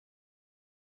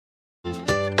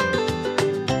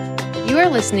are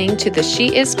listening to the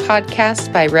She Is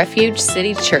podcast by Refuge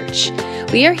City Church.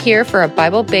 We are here for a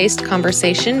Bible-based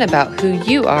conversation about who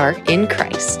you are in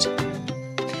Christ.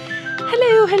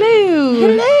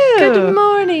 Hello. Good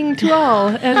morning to all,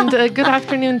 and good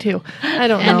afternoon too. I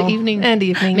don't know. And evening. Maybe.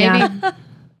 Yeah.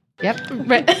 Yep.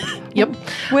 Right. Yep.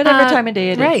 Whatever time of day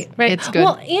it is. Right. It's good.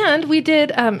 Well, and we did,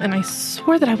 and I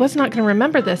swore that I was not going to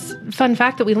remember this fun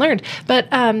fact that we learned, but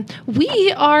we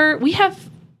have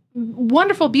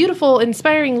wonderful, beautiful,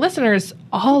 inspiring listeners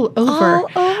all over.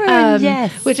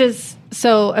 Yes. Which is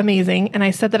so amazing. And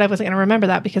I said that I wasn't going to remember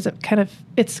that because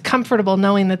it's comfortable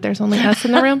knowing that there's only us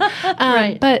in the room.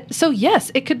 Right. But so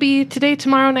yes, it could be today,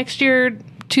 tomorrow, next year,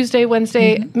 Tuesday,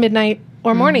 Wednesday, midnight,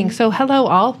 or morning. So hello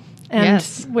all. And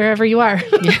yes. wherever you are.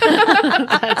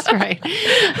 That's right.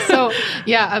 So,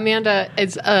 yeah, Amanda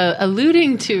is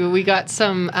alluding to, we got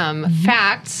some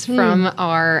facts from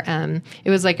our, it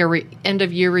was like a end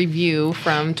of year review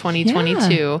from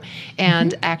 2022,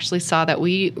 and actually saw that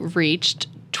we reached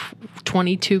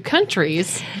 22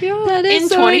 countries That is in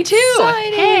so 22.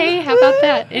 exciting. Hey, how about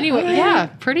that? Anyway, yeah,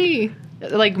 pretty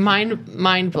like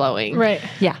mind blowing. Right.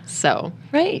 Yeah. So,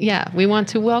 Right. yeah, we want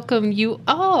to welcome you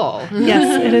all.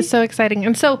 Yes, it is so exciting.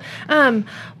 And so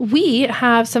we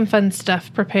have some fun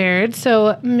stuff prepared.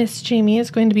 So Miss Jamie is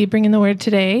going to be bringing the word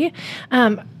today.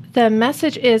 The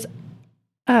message is,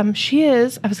 she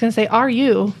is, I was going to say, are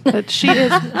you, but she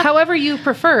is, however you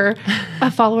prefer,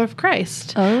 a follower of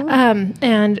Christ. Oh.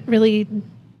 And really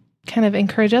kind of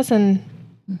encourage us and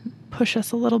push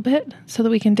us a little bit so that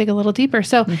we can dig a little deeper.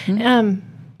 So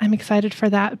I'm excited for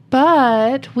that.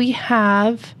 But we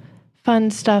have fun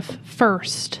stuff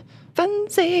first.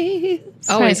 Funsies.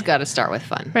 Always Right. got to start with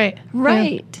fun. Right.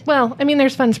 Right. Yeah. Well, I mean,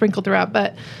 there's fun sprinkled throughout,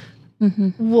 but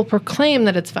we'll proclaim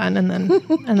that it's fun and then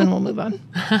we'll move on.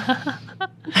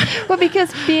 Well,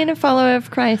 because being a follower of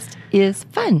Christ is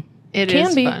fun. It Can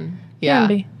is be. fun. Yeah.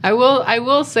 be. I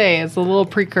will say as a little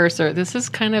precursor, this is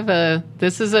kind of a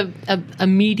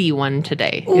meaty one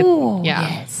today. Ooh, yeah.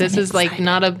 yes, This I'm is like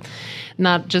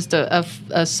not just a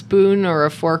spoon or a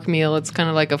fork meal. It's kind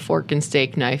of like a fork and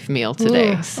steak knife meal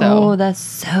today. Ooh. So that's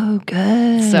so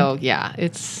good. yeah,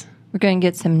 it's We're going to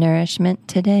get some nourishment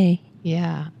today.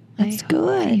 yeah. That's I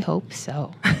good. hope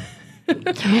so.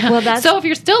 Well, that's So if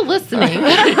you're still listening,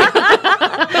 we'll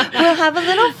have a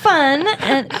little fun,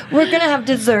 and we're going to have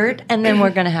dessert, and then we're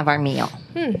going to have our meal.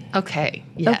 okay.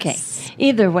 Yes. Okay.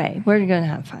 Either way, we're going to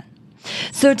have fun.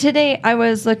 So today I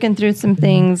was looking through some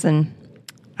things, and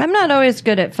I'm not always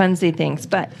good at funsy things,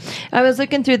 but I was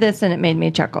looking through this and it made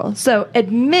me chuckle. So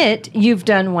admit you've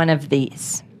done one of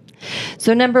these.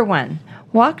 So number 1,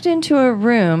 walked into a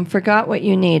room, forgot what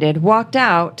you needed, walked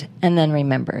out, and then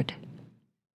remembered.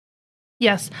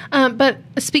 Yes. But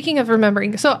speaking of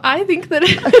remembering, so I think that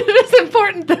it is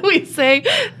important that we say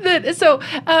that. So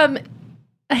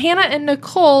Hannah and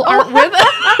Nicole aren't with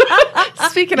us.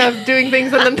 Speaking of doing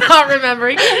things and then not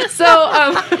remembering. So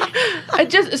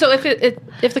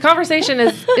if the conversation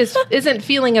isn't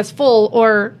feeling as full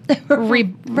or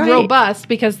robust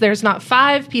because there's not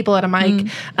 5 people at a mic.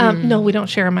 No, we don't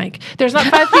share a mic. There's not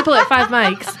 5 people at 5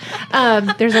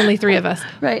 mics. There's only 3 of us.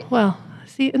 Right. Well,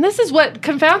 see, and this is what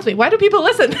confounds me. Why do people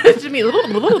listen to me?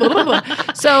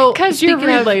 So, Because you're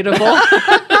speaking relatable.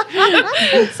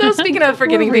 so speaking of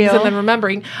forgetting We're things real. and then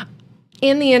remembering,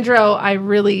 in the intro, I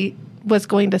really was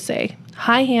going to say,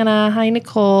 hi, Hannah. Hi,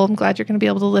 Nicole. I'm glad you're going to be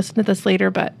able to listen to this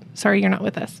later, but sorry you're not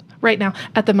with us right now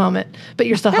at the moment, but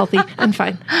you're still healthy and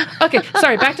fine. Okay,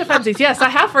 sorry, back to funsies. Yes, I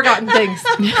have forgotten things.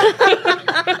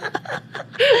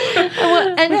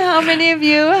 And how many of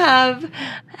you have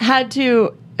had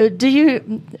to...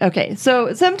 Okay,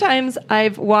 so sometimes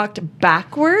I've walked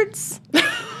backwards.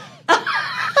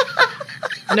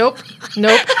 Nope.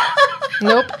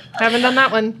 Haven't done that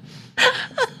one.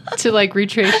 To like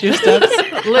retrace your steps.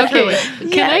 Literally. Okay,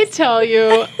 can I tell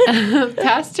you,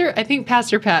 I think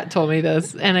Pastor Pat told me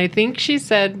this, and I think she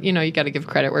said, you got to give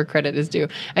credit where credit is due.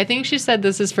 I think she said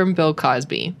this is from Bill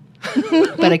Cosby.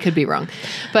 But I could be wrong.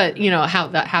 But how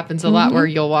that happens a lot where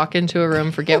you'll walk into a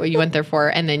room, forget what you went there for,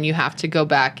 and then you have to go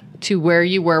back to where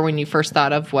you were when you first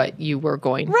thought of what you were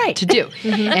going to do.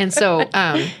 And so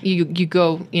you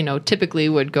go, typically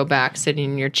would go back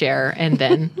sitting in your chair and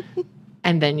then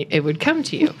it would come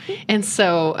to you. And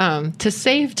so to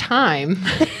save time,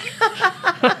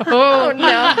 Oh,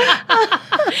 no.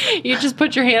 you just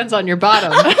put your hands on your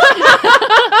bottom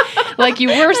like you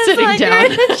were sitting like down. you're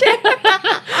in the chair.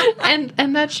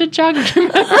 and that should jog your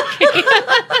memory.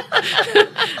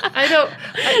 I don't.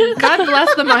 God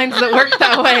bless the minds that work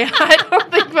that way. I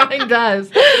don't think mine does.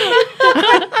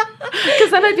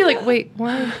 Because then I'd be like, wait,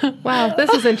 why? Wow, this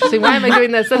is interesting. Why am I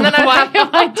doing this? And then Why am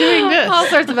I doing this? all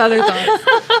sorts of other thoughts.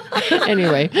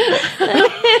 Anyway,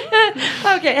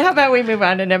 Okay, how about we move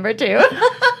on to number 2?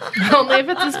 Only if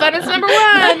it's as fun as number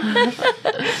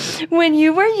 1. When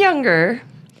you were younger,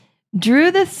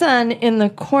 drew the sun in the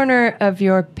corner of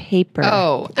your paper.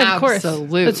 oh, Of course.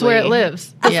 absolutely. That's where it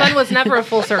lives. The Yeah. sun was never a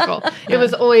full circle. It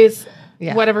was always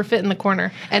Yeah. whatever fit in the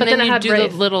corner. And but then it you had do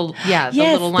rays. the little, the Yes,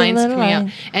 little the lines little coming line.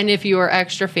 out. And if you were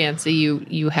extra fancy,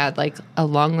 you had like a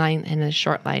long line and a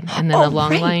short line, and then a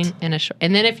long right. line and a short.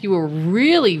 And then if you were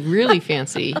really, really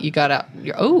fancy, you got out.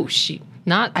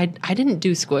 I didn't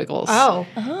do squiggles. Oh.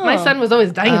 My son was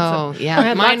always dancing. Oh, I yeah.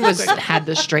 had Mine lots of squiggles. had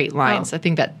the straight lines. I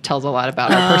think that tells a lot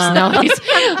about our personalities.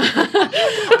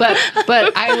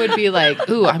 but I would be like,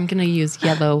 ooh, I'm going to use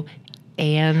yellow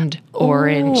and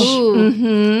orange,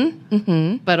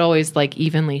 Ooh. but always like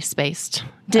evenly spaced.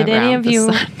 Did any around of the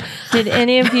you sun. did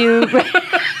any of you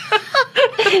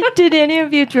did any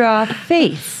of you draw a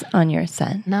face on your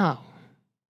sun? No,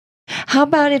 How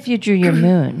about if you drew your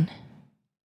moon?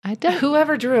 I don't.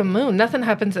 Whoever drew a moon, nothing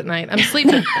happens at night. I'm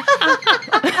sleeping.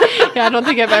 Yeah, I don't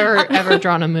think I've ever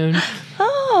drawn a moon.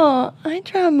 Oh, I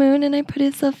draw a moon and I put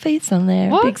his little face on there.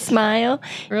 What? Big smile.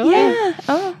 Really? Yeah.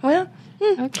 Oh, well.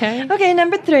 Okay. Okay,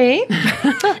 number 3.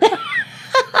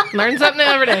 Learn something new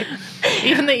every day,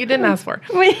 even that you didn't ask for.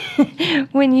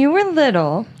 When you were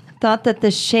little, thought that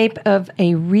the shape of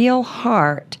a real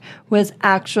heart was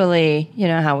actually, you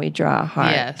know how we draw a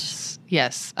heart.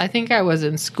 Yes. I think I was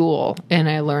in school and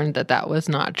I learned that was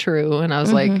not true, and I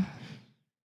was like,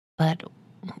 but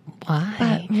why?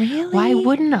 But really? Why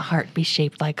wouldn't a heart be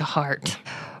shaped like a heart?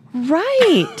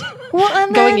 Right. Well,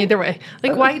 and Going then, either way.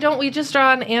 Like, why don't we just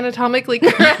draw an anatomically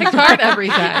correct heart every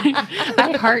time?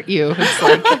 I heart you. It's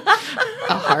like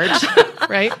a heart.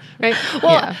 Right? Right.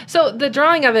 Well, Yeah. so the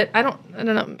drawing of it, I don't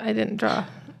know. I didn't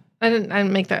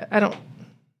make that. I don't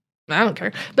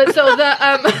care. But so the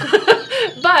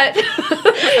but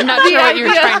I'm not sure what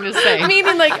you're trying to say.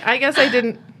 Meaning, like, I guess I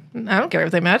don't care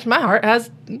if they match. My heart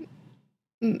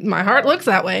looks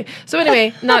that way. So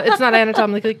anyway, it's not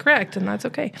anatomically correct, and that's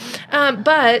okay.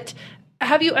 But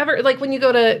have you ever, like, when you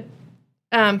go to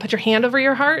put your hand over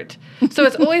your heart? So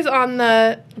it's always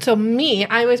I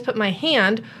always put my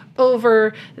hand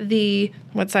over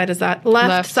what side is that?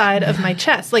 Left side of my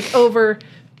chest, like over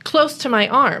close to my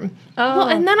arm. Oh. Well,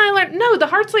 and then I learned, no, the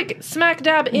heart's like smack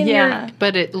dab in Yeah. your...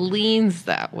 But it leans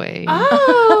that way.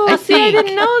 Oh, I I think.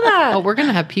 didn't know that. Oh, we're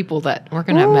gonna have medical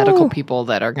people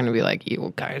that are gonna be like,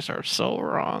 you guys are so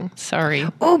wrong. Sorry.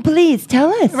 Oh, please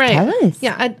tell us. Right. Tell us.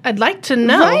 Yeah, I'd like to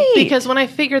know, Right. because when I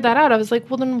figured that out, I was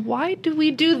like, well, then why do we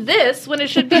do this when it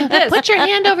should be this? Put your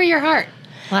hand over your heart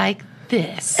like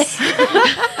this.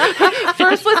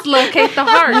 First, let's locate the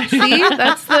heart. See,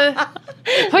 that's the...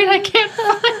 Wait, I can't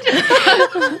find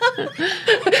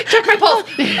it. Check my pulse.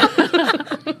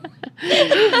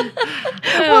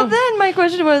 Well, then my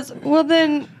question was,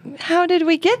 how did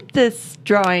we get this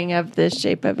drawing of this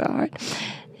shape of a heart?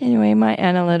 Anyway, my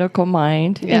analytical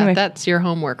mind. Yeah, Anyway. that's your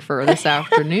homework for this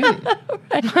afternoon.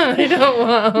 I don't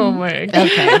want homework.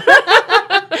 Okay.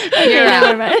 You're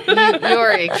never out. mind.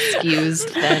 You're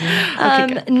excused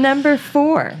then. Number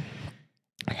 4.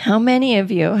 How many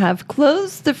of you have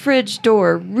closed the fridge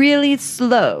door really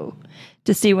slow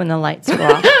to see when the lights go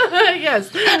off?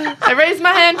 Yes. I raised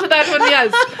my hand to that one,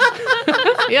 yes.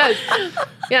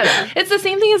 Yes. It's the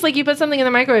same thing as, like, you put something in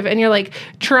the microwave and you're, like,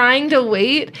 trying to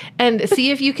wait and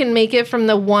see if you can make it from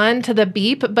the 1 to the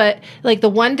beep, but, like, the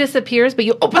 1 disappears, but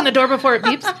you open the door before it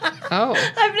beeps. Oh,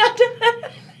 I've not done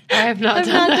that. I have not I've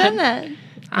done not that. done that.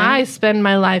 I spend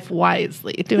my life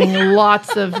wisely, doing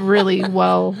lots of really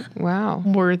Wow.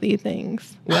 worthy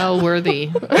things. Well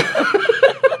worthy.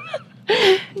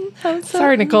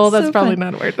 Sorry, Nicole, that's so probably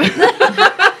fun. not a word.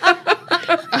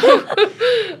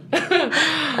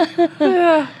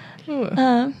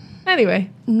 Anyway,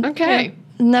 Okay.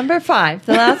 Number 5,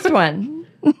 the last one.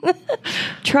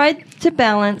 Try to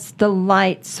balance the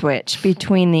light switch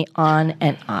between the on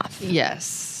and off.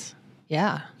 Yes.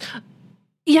 Yeah.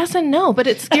 yes and no, but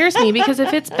it scares me because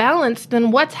if it's balanced, then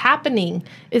what's happening?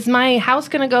 Is my house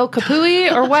going to go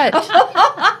kapooey or what?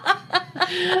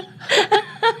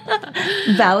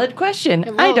 Valid question.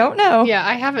 I Well, don't know. Yeah,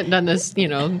 I haven't done this,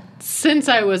 since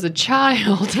I was a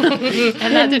child.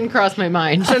 And that didn't cross my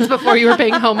mind. Since before you were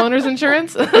paying homeowners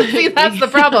insurance? See, that's the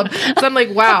problem. So I'm like,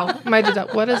 wow, my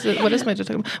deduct. What is it? What is my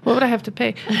deductible? What would I have to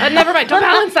pay? Never mind. Don't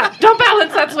balance that. Don't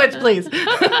balance that switch, please.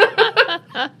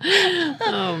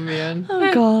 Oh, man.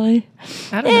 Oh, golly.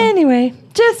 I don't know. Anyway,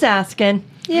 just asking.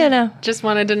 Just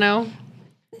wanted to know.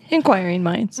 inquiring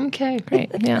minds. Okay.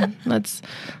 Great. Yeah. Let's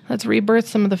rebirth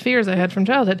some of the fears I had from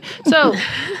childhood. So,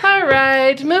 all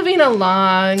right, moving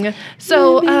along.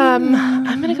 So,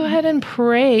 I'm going to go ahead and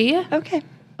pray Okay.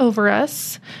 over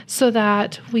us so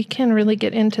that we can really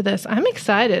get into this. I'm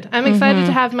excited. I'm excited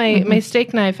to have my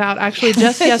steak knife out. Actually,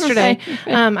 just yesterday,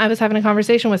 I was having a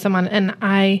conversation with someone, and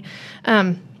I,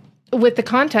 with the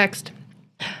context,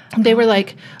 they were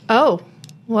like, "Oh,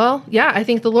 well, yeah, I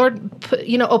think the Lord,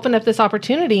 opened up this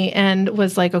opportunity and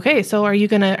was like, okay, so are you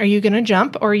gonna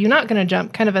jump or are you not gonna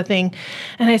jump?" kind of a thing.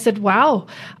 And I said, "Wow,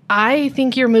 I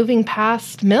think you're moving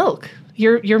past milk.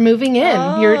 You're moving in.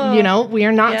 Oh. We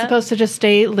are not supposed to just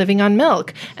stay living on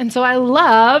milk." And so I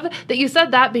love that you said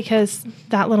that, because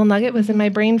that little nugget was in my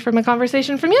brain from a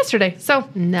conversation from yesterday. So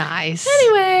Nice.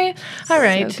 anyway, all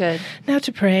right. So good. Now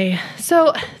to pray.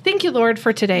 So thank you, Lord,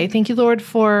 for today. Thank you, Lord,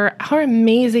 for our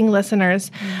amazing listeners.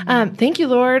 Thank you,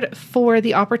 Lord, for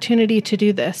the opportunity to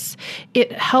do this.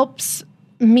 It helps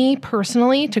me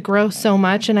personally to grow so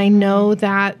much. And I know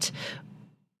that,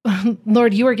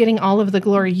 Lord, you are getting all of the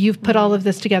glory. You've put all of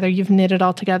this together. You've knit it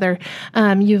all together.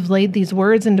 You've laid these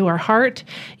words into our heart.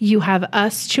 You have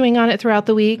us chewing on it throughout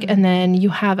the week, and then you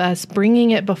have us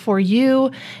bringing it before you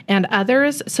and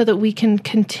others so that we can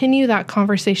continue that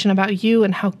conversation about you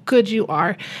and how good you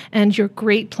are and your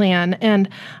great plan. And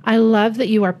I love that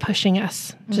you are pushing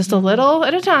us just a little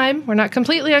at a time. We're not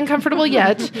completely uncomfortable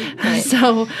yet.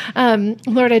 So,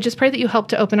 Lord, I just pray that you help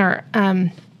to open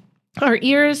our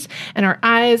ears and our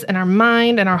eyes and our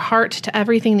mind and our heart to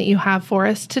everything that you have for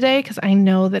us today, because I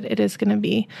know that it is going to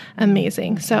be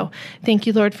amazing. So thank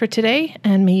you, Lord, for today,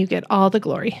 and may you get all the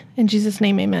glory. In Jesus'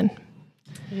 name, amen.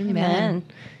 Amen.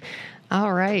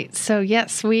 All right. So,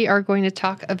 yes, we are going to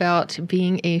talk about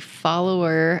being a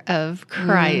follower of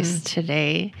Christ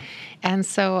today. And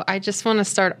so I just want to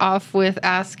start off with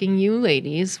asking you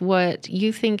ladies what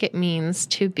you think it means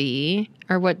to be,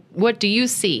 or what do you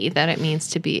see that it means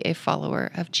to be a follower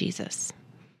of Jesus?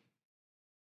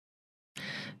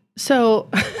 So,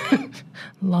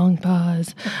 long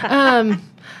pause.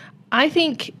 I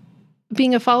think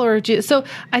being a follower of Jesus, so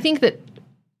I think that,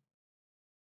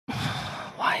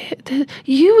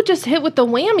 you just hit with the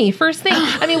whammy first thing.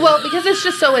 I mean, well, because it's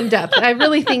just so in depth. I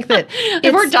really think that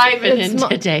we're diving in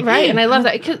today, right? And I love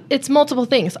that, because it's multiple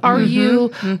things. Are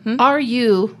you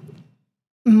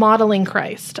modeling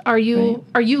Christ? Are you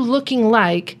looking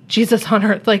like Jesus on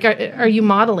earth? Like, are you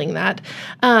modeling that?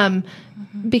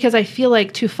 Because I feel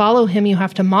like to follow him, you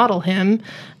have to model him.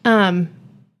 But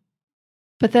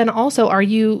then also, are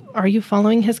you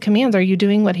following his commands? Are you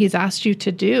doing what he's asked you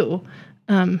to do?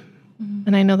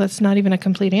 And I know that's not even a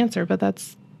complete answer, but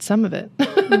that's some of it.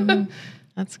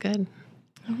 That's good.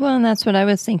 Well, and that's what I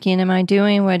was thinking. Am I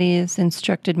doing what he's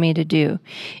instructed me to do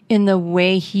in the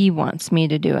way he wants me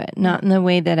to do it, not in the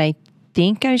way that I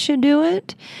think I should do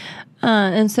it?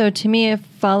 And so to me, a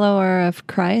follower of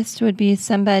Christ would be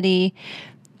somebody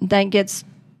that gets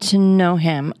to know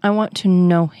him. I want to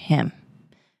know him.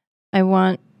 I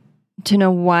want to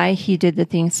know why he did the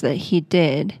things that he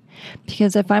did.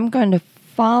 Because if I'm going to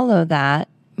follow that,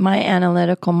 my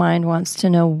analytical mind wants to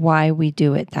know why we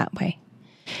do it that way.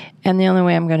 And the only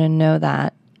way I'm going to know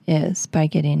that is by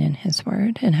getting in his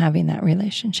word and having that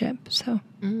relationship. So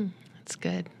that's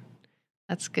good.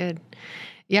 That's good.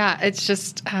 Yeah, it's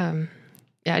just, I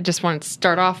just want to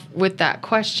start off with that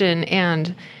question.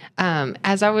 And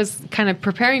as I was kind of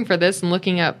preparing for this and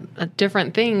looking up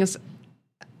different things,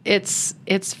 it's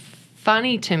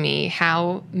funny to me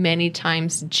how many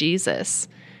times Jesus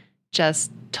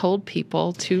just told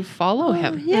people to follow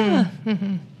him. Yeah.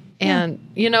 And,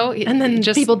 and then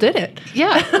just, people did it.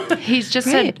 Yeah. He's just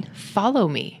said, follow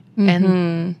me.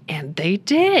 And they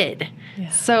did. Yeah.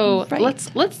 So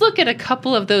let's look at a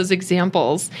couple of those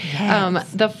examples. Yes.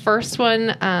 The first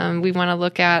one we want to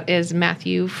look at is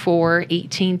Matthew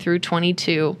 4:18 through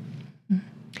 22.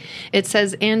 It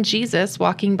says, "And Jesus,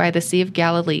 walking by the Sea of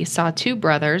Galilee, saw two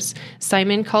brothers,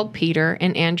 Simon called Peter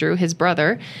and Andrew his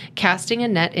brother, casting a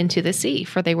net into the sea,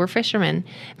 for they were fishermen.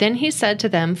 Then he said to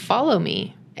them, 'Follow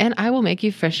me, and I will make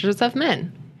you fishers of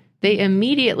men.' They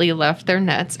immediately left their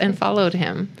nets and followed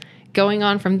him. Going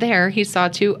on from there, he saw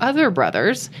two other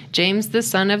brothers, James the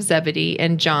son of Zebedee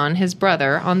and John his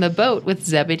brother, on the boat with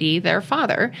Zebedee their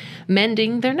father,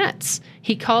 mending their nets.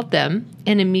 He called them,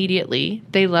 and immediately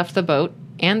they left the boat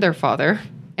and their father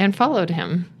and followed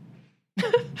him."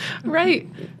 Right.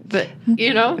 But,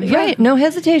 Right. No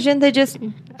hesitation. They just,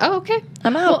 Oh, okay.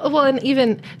 I'm out. Well, and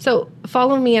even so,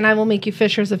 follow me, and I will make you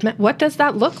fishers of men. What does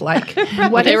that look like?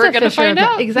 What They is were a gonna fisher find of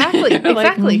men? out. Exactly. Like,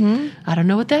 Exactly. I don't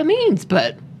know what that means,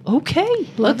 but okay,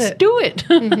 let's it. do it.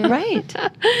 Right.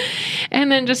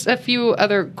 And then just a few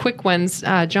other quick ones.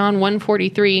 John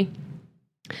 1:43.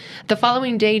 The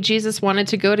following day, Jesus wanted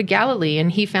to go to Galilee,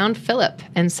 and he found Philip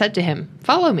and said to him,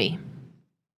 "Follow me."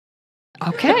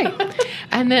 Okay.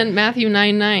 And then Matthew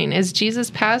 9:9. As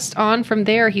Jesus passed on from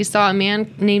there, he saw a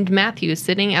man named Matthew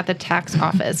sitting at the tax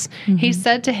office. He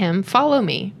said to him, "Follow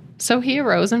me." So he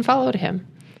arose and followed him.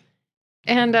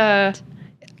 And I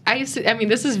mean,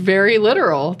 this is very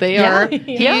literal. They are.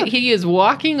 He is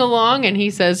walking along, and he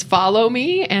says, "Follow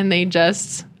me," and they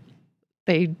just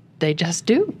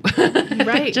do.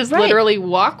 Right. Just literally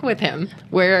walk with him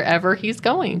wherever he's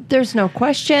going. There's no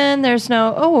question. There's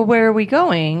no, oh, well, where are we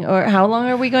going? Or how long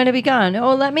are we going to be gone?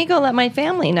 Oh, let me go let my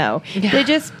family know. Yeah. They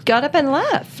just got up and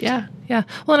left. Yeah. Yeah.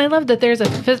 Well, and I love that there's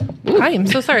I am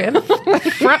so sorry. I'm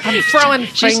throwing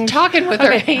She's things. talking with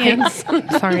her hands.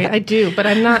 Sorry, I do, but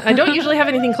I'm not. I don't usually have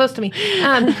anything close to me.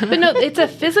 But no, it's a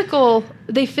physical.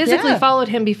 They physically followed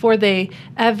him before they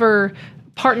ever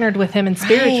partnered with him and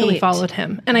spiritually Right. followed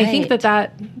him. And I think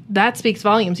that speaks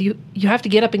volumes. You have to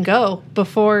get up and go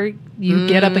before you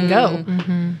get up and go.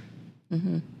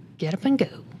 Get up and go.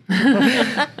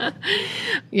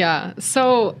 Yeah.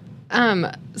 So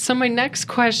my next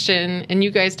question, and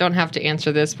you guys don't have to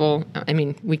answer this. Well, I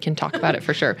mean, we can talk about it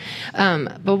for sure.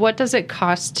 But what does it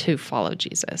cost to follow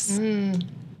Jesus?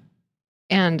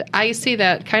 And I see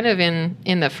that kind of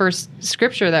in the first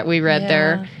scripture that we read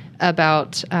there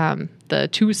about the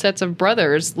two sets of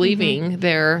brothers leaving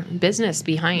their business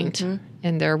behind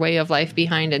and their way of life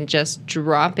behind and just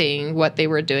dropping what they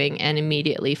were doing and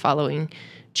immediately following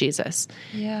Jesus.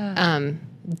 Yeah.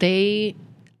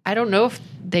 I don't know if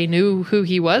they knew who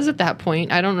he was at that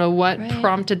point. I don't know what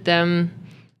prompted them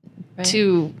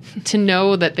to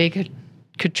know that they could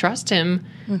trust him,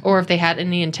 or if they had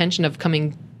any intention of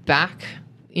coming back.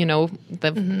 You know,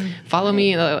 follow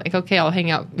me. Like, okay, I'll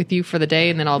hang out with you for the day,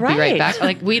 and then I'll be right back.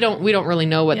 Like, we don't really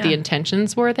know what the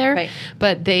intentions were there,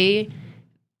 but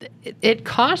it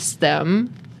cost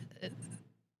them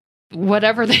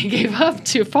whatever they gave up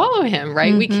to follow him.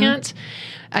 Right? We can't.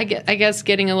 I guess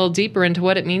getting a little deeper into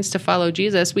what it means to follow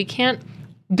Jesus, we can't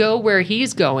go where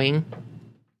he's going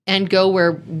and go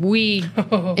where we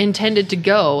intended to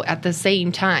go at the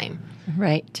same time.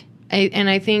 Right.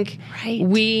 I think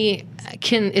we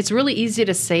can, it's really easy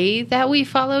to say that we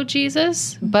follow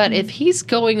Jesus, but if he's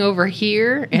going over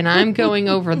here and I'm going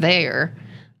over there,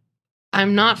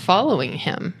 I'm not following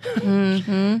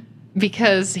him.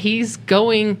 Because he's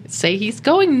going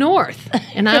north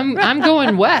and I'm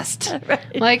going west.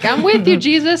 Like, I'm with you,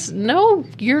 Jesus. No,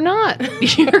 you're not.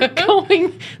 You're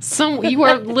going you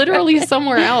are literally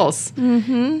somewhere else. So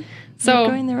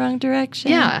you're going the wrong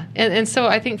direction. Yeah. And so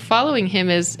I think following him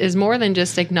is more than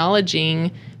just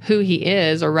acknowledging who he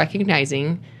is or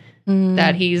recognizing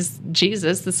that he's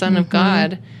Jesus, the Son of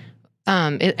God.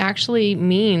 It actually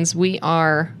means we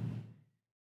are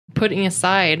putting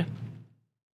aside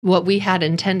what we had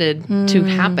intended to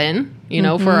happen,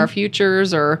 for our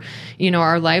futures or,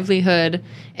 our livelihood,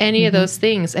 any of those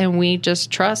things. And we just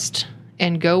trust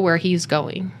and go where he's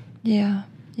going. Yeah.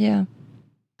 Yeah.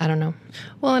 I don't know.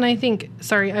 Well, and I think,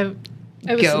 sorry, I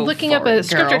was Go looking up for a it,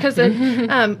 scripture because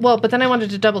but then I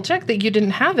wanted to double check that you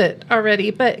didn't have it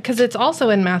already, but because it's also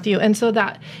in Matthew. And so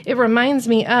that it reminds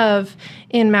me of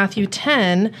in Matthew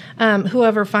 10,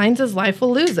 whoever finds his life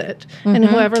will lose it. And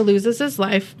whoever loses his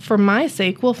life for my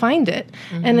sake will find it.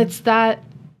 And it's that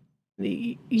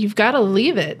you've got to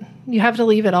leave it. You have to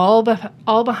leave it all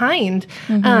behind.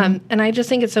 And I just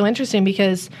think it's so interesting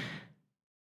because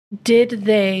did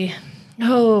they...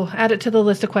 Oh, add it to the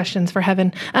list of questions for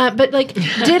heaven. But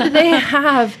did they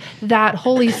have that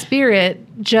Holy Spirit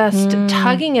just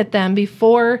tugging at them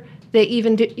before they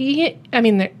even did? I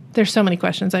mean, there's so many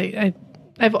questions. I'm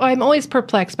always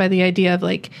perplexed by the idea of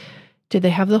did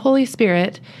they have the Holy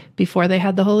Spirit before they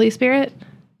had the Holy Spirit?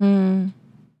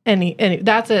 Any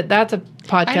that's a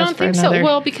podcast. I don't think so.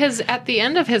 Well, because at the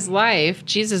end of his life,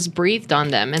 Jesus breathed on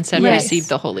them and said, "Receive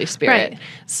the Holy Spirit."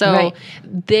 So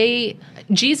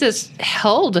Jesus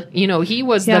held, he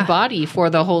was the body for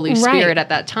the Holy Spirit at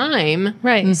that time.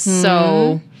 Right.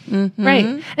 So,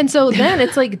 right. And so then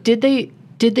it's did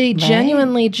they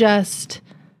genuinely just,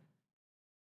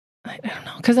 I don't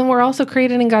know, because then we're also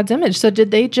created in God's image. So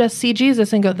did they just see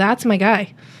Jesus and go, "That's my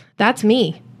guy. That's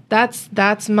me. That's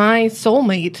my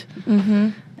soulmate."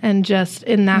 And just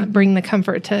in that bring the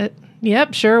comfort to,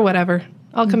 yep, sure, whatever.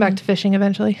 I'll come back to fishing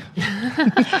eventually.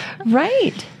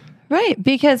 Right,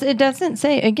 because it doesn't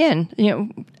say, again,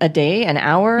 a day, an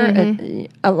hour,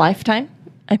 a lifetime.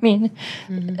 I mean,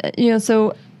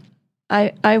 so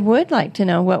I would like to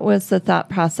know what was the thought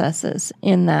processes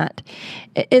in that,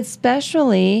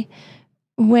 especially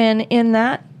when in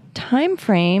that time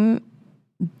frame,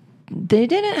 they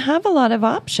didn't have a lot of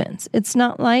options. It's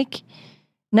not like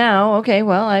now, okay,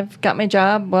 well, I've got my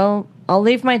job. Well, I'll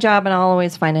leave my job and I'll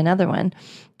always find another one.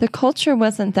 The culture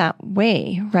wasn't that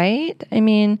way, right? I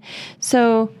mean,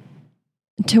 so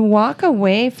to walk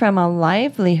away from a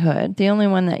livelihood, the only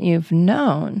one that you've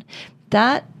known,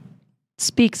 that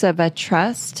speaks of a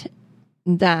trust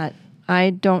that I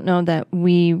don't know that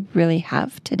we really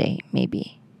have today,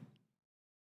 maybe.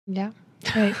 Yeah.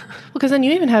 Right. Well, because then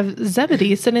you even have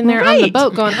Zebedee sitting there on the Right.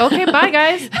 boat going, okay, bye,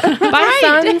 guys. Bye,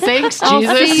 sons. Thanks, I'll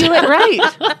Jesus. see you at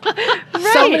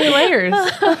So many layers.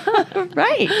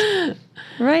 Right.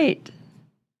 Right.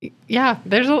 Yeah,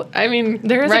 there is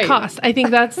There is a cost. I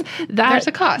think that's that. There's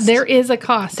a cost. There is a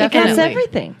cost. Definitely. It's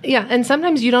everything. Yeah. And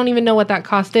sometimes you don't even know what that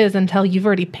cost is until you've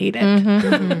already paid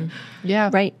it.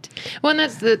 Yeah. Right. Well, and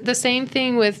that's the same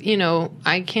thing with,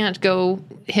 I can't go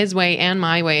his way and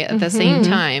my way at the same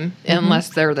time unless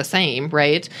they're the same,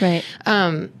 right? Right.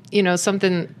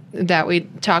 Something that we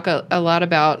talk a lot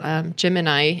about, Jim and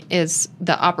I, is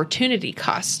the opportunity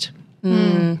cost.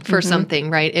 For something,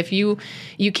 right? If you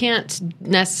can't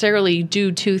necessarily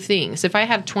do two things. If I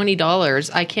have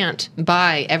 $20, I can't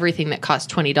buy everything that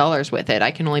costs $20 with it. I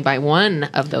can only buy one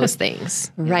of those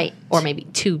things. Right. Or maybe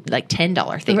two like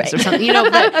 $10 things Right. or something.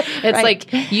 But it's Right.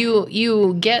 like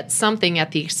you get something at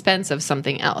the expense of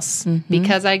something else.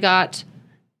 Because I got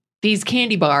these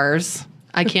candy bars,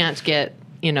 I can't get,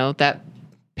 that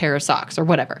pair of socks or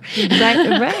whatever.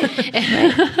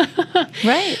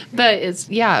 Right. But it's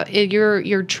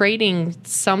you're trading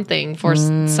something for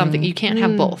something. You can't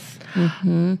have both.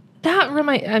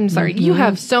 I'm sorry. You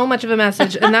have so much of a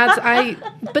message, and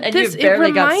but And this you barely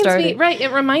it got reminds me. started. Right.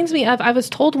 It reminds me of. I was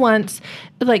told once,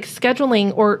 like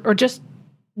scheduling or just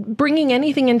bringing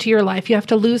anything into your life, you have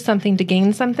to lose something to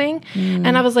gain something,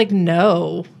 and I was like,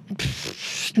 no,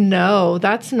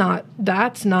 that's not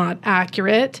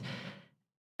accurate.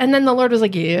 And then the Lord was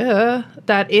like, yeah,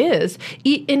 that is.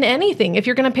 In anything, if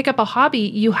you're going to pick up a hobby,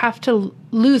 you have to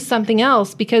lose something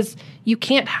else because you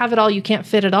can't have it all. You can't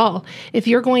fit it all. If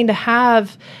you're going to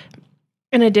have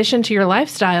an addition to your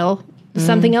lifestyle,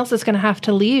 something else is going to have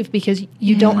to leave because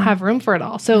you don't have room for it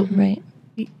all. So, Right.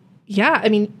 yeah,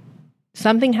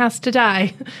 something has to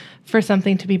die for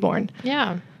something to be born.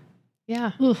 Yeah.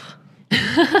 Yeah. Oof.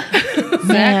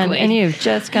 Man, and you've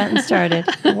just gotten started.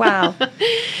 Wow.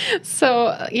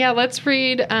 So let's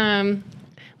read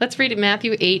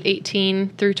Matthew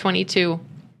 8:18 through 22.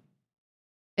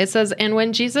 It says, "And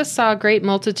when Jesus saw great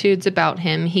multitudes about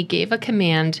him, he gave a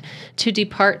command to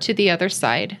depart to the other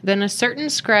side. Then a certain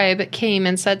scribe came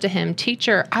and said to him,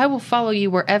 'Teacher, I will follow you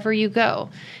wherever you go.'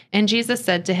 And Jesus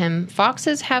said to him,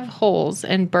 'Foxes have holes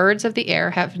and birds of the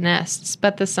air have nests,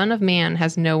 but the Son of Man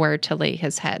has nowhere to lay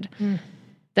his head.'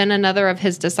 Then another of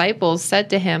his disciples said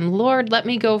to him, 'Lord, let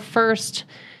me go first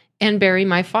and bury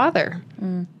my father.'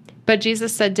 But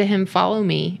Jesus said to him, 'Follow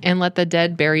me, and let the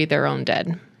dead bury their own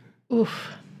dead.'"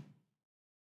 Oof.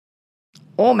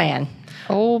 Oh, man.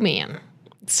 Oh, man.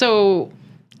 So,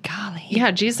 Golly.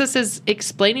 yeah, Jesus is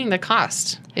explaining the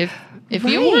cost. If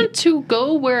you Right. want to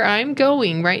go where I'm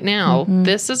going right now,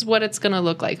 this is what it's going to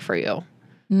look like for you.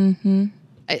 Mm-hmm.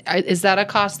 Is that a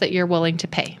cost that you're willing to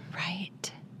pay?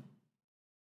 Right.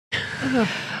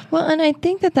 Well, and I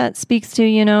think that speaks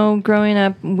to, growing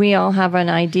up, we all have an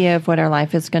idea of what our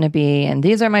life is going to be. And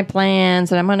these are my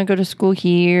plans. And I'm going to go to school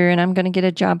here. And I'm going to get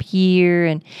a job here.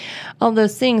 And all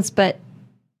those things. But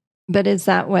is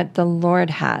that what the Lord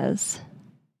has?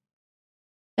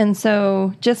 And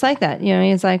so just like that,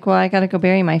 he's like, well, I got to go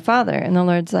bury my father. And the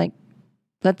Lord's like,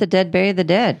 let the dead bury the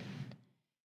dead.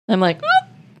 I'm like, oh.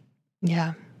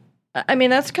 Yeah.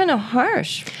 That's kind of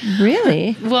harsh,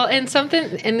 really. Well, and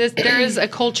there is a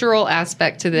cultural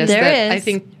aspect to this There that is. I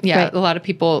think, Right. a lot of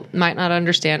people might not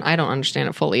understand. I don't understand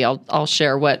it fully. I'll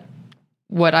share what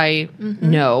I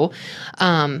know.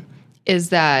 Is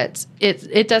that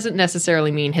it doesn't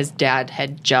necessarily mean his dad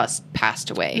had just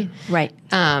passed away. Right.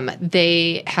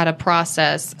 They had a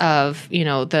process of,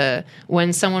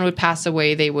 when someone would pass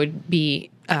away, they would be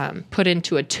put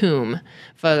into a tomb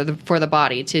for the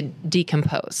body to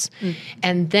decompose.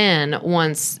 And then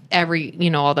once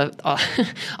all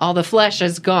the flesh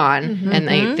is gone and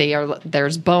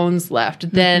there's bones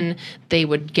left, then they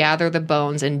would gather the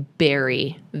bones and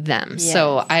bury them. Yes.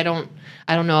 So I don't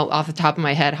know off the top of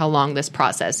my head how long this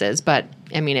process is, but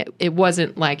it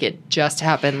wasn't like it just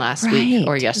happened last week Right.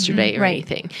 or yesterday or Right.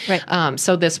 anything. Right.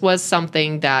 So this was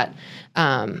something that,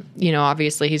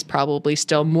 obviously he's probably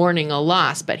still mourning a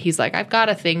loss, but he's like, I've got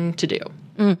a thing to do.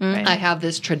 Right. I have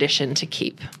this tradition to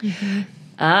keep.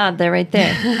 Ah, they're right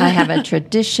there. I have a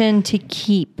tradition to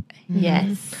keep.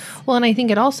 Yes. Well, and I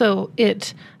think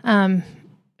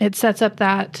it sets up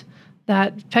that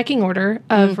pecking order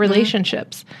of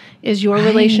relationships. Is your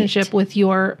relationship with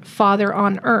your Father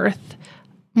on earth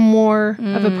more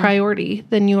of a priority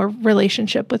than your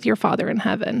relationship with your Father in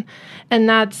heaven? And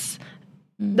that's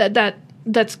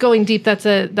going deep.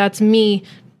 That's me.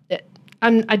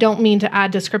 I don't mean to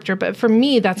add to scripture, but for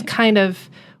me, that's kind of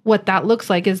what that looks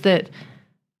like. Is that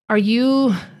are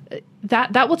you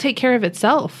that will take care of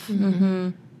itself? Mm-hmm.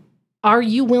 Are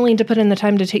you willing to put in the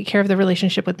time to take care of the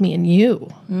relationship with me and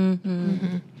you?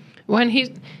 Mm-hmm. When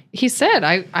he said,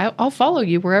 I'll follow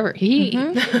you wherever.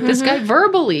 This guy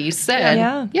verbally said,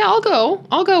 yeah, I'll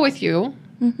go with you.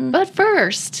 Mm-hmm. But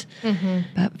first.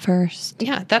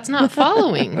 Yeah, that's not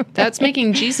following. That's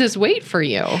making Jesus wait for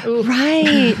you.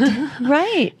 Right.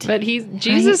 But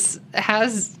Jesus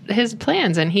has his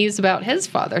plans, and he's about his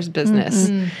Father's business.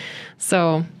 Mm-hmm.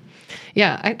 So,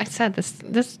 yeah, I said this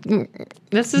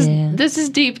is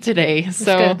deep today.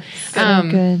 So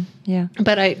good. Yeah.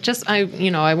 But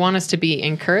I want us to be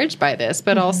encouraged by this,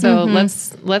 but also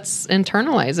let's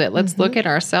internalize it. Let's look at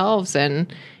ourselves and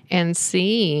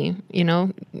see,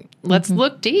 let's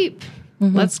look deep.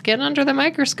 Let's get under the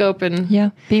microscope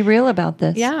and be real about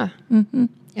this. Yeah.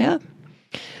 Yeah.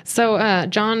 So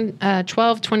John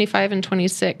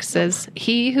 12:25-26 says,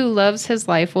 "He who loves his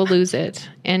life will lose it,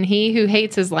 and he who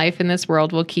hates his life in this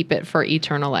world will keep it for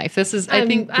eternal life." This is,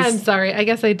 I'm sorry. I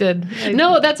guess I did.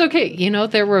 No, that's okay.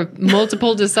 There were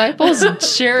multiple disciples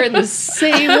sharing the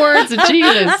same words of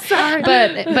Jesus. Sorry.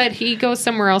 But he goes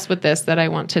somewhere else with this that I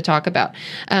want to talk about.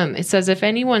 It says, "If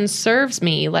anyone serves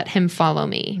me, let him follow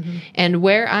me. And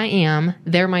where I am,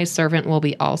 there my servant will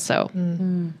be also.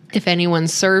 If anyone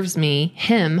serves me,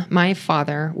 him my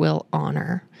Father will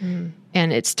honor."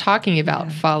 And it's talking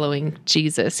about following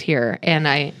Jesus here. And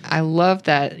I love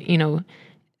that,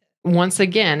 once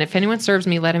again, if anyone serves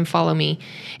me, let him follow me.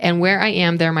 And where I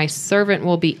am, there my servant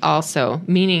will be also.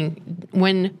 Meaning,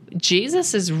 when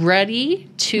Jesus is ready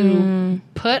to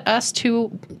put us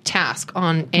to task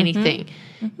on anything,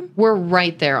 we're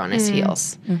right there on his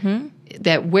heels.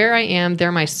 That where I am,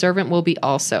 there my servant will be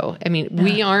also. I mean,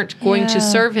 we aren't going to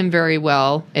serve him very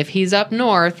well if he's up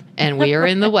north and we are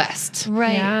in the west.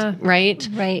 Right. Yeah. Right?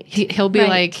 Right. He'll be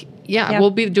like,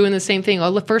 we'll be doing the same thing.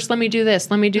 Oh, first let me do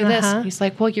this. Let me do this. He's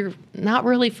like, well, you're not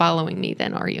really following me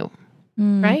then, are you?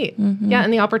 Right. Yeah.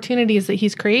 And the opportunities that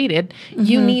he's created,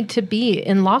 you need to be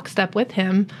in lockstep with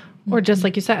him. Or just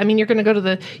like you said, I mean, you're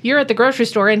at the grocery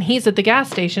store and he's at the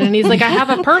gas station and he's like, "I have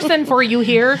a person for you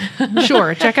here.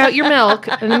 Sure. Check out your milk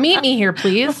and meet me here,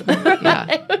 please."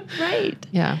 Yeah. Right.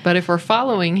 Yeah. But if we're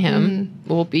following him,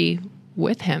 we'll be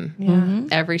with him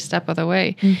every step of the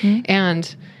way.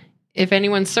 And if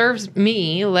anyone serves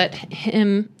me, let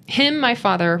him my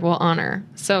Father will honor.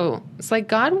 So it's like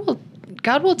God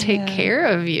will take care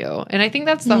of you. And I think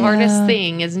that's the hardest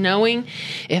thing, is knowing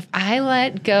if I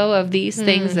let go of these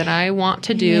things that I want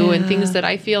to do and things that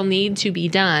I feel need to be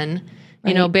done,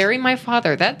 bury my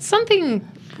father. That's something,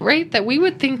 right, that we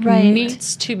would think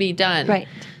needs to be done. Right.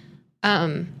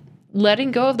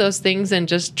 Letting go of those things and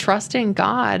just trusting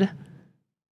God,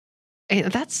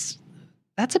 that's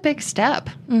a big step.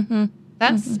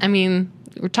 That's, I mean,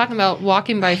 we're talking about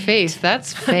walking by faith.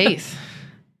 That's faith.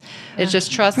 It's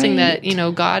just trusting that,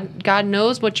 God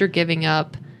knows what you're giving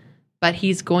up, but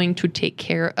he's going to take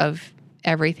care of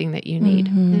everything that you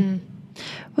need.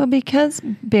 Well, because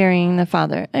burying the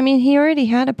Father, I mean, he already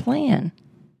had a plan.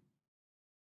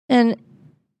 And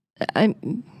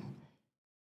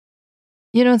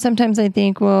sometimes I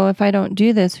think, well, if I don't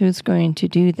do this, who's going to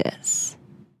do this?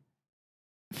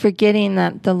 Forgetting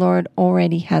that the Lord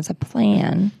already has a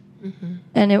plan.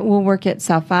 And it will work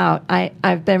itself out.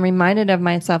 I've been reminded of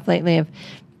myself lately of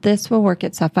this will work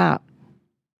itself out.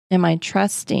 Am I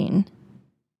trusting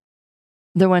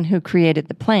the one who created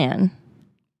the plan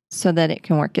so that it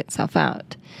can work itself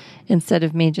out? Instead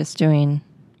of me just doing,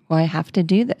 well, I have to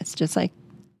do this.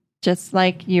 Just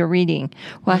like you're reading.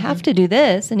 Well, I have to do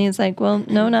this. And he's like, well,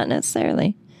 no, not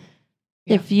necessarily.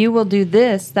 Yeah. If you will do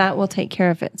this, that will take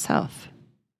care of itself.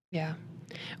 Yeah.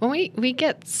 When we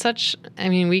get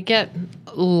we get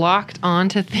locked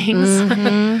onto things,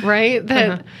 right?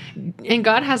 And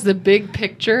God has the big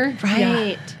picture. Right.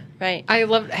 Yeah. Right. I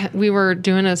love, we were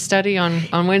doing a study on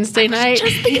Wednesday night.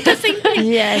 Just thinking the same thing.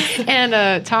 Yes.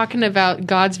 And talking about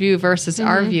God's view versus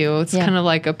our view. It's kind of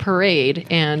like a parade.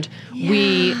 And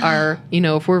we are,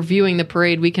 if we're viewing the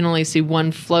parade, we can only see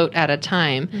one float at a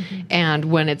time. And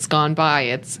when it's gone by,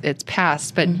 it's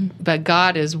past. But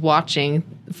God is watching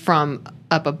from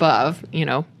up above,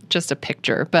 just a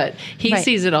picture, but he Right.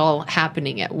 sees it all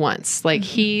happening at once. Like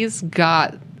he's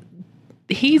got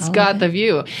the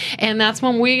view. And that's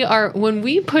when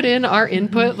we put in our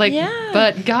input, like, Yeah.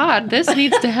 but God, this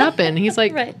needs to happen. He's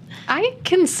like, Right. I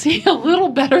can see a little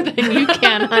better than you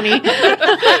can, honey.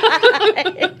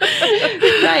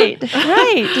 Right.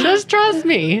 Just trust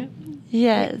me.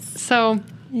 Yes. So,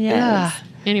 Yes.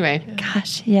 anyway.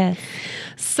 Gosh, yes.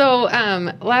 So,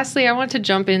 lastly, I want to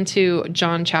jump into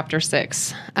John chapter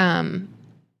 6.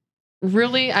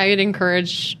 Really, I'd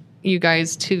encourage you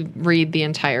guys to read the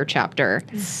entire chapter.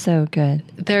 So good.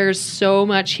 There's so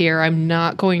much here. I'm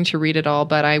not going to read it all,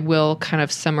 but I will kind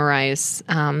of summarize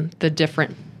the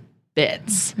different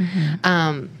bits.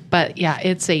 But yeah,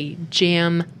 it's a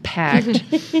jam-packed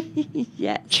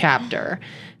Yes. chapter.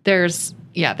 There's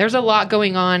a lot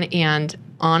going on, and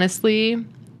honestly,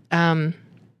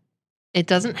 it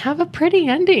doesn't have a pretty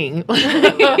ending.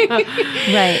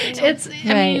 Right.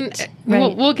 I mean,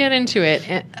 Right. we'll get into it.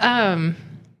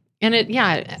 And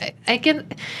I can,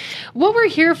 what we're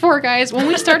here for, guys, when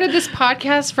we started this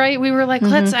podcast, right, we were like,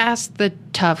 let's ask the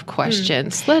tough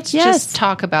questions. Let's Yes. just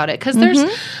talk about it. Because there's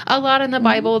a lot in the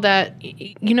Bible that,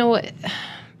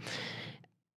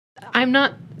 I'm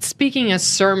not speaking a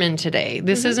sermon today.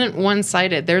 This isn't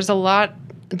one-sided. There's a lot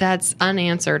that's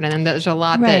unanswered, and there's a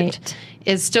lot Right. that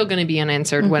is still going to be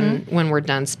unanswered when we're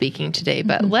done speaking today.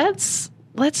 But let's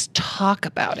talk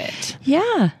about it.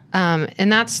 Yeah.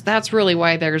 And that's really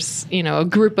why there's, a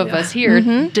group of us here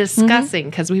discussing,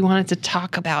 because we wanted to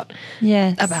talk about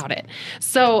Yes. it.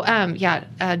 So,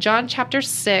 John chapter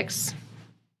 6.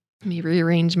 Let me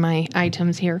rearrange my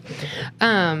items here.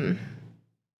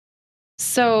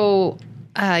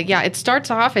 It starts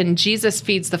off and Jesus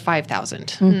feeds the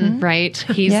 5,000, right?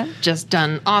 He's just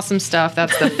done awesome stuff.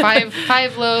 That's the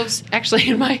five loaves.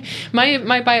 Actually,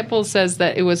 my Bible says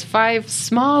that it was 5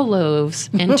 small loaves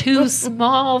and 2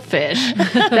 small fish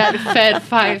that fed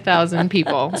 5,000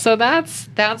 people. So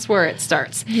that's where it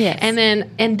starts. Yes.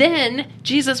 And then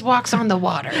Jesus walks on the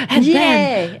water. And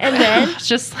then It's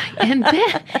just like,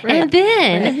 and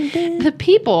then the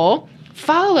people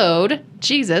followed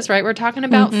Jesus, right? We're talking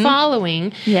about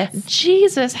following. Yes.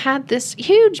 Jesus had this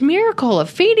huge miracle of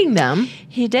feeding them,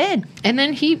 he did. and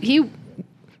then he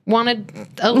wanted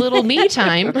a little me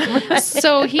time.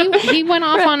 So he went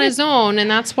off on his own, and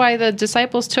that's why the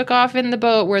disciples took off in the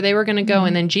boat where they were going to go,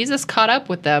 and then Jesus caught up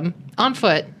with them on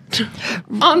foot.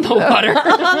 On the water.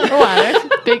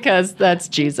 Because that's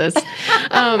Jesus.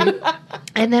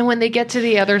 And then when they get to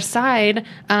the other side,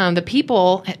 the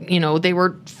people, they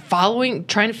were following,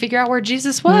 trying to figure out where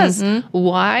Jesus was.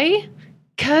 Why?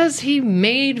 Because he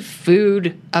made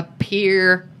food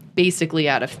appear basically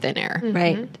out of thin air.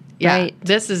 Right. Yeah, Right.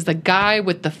 this is the guy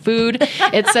with the food.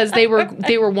 It says they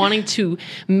were wanting to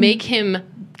make him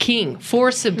king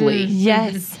forcibly.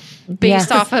 Yes. Based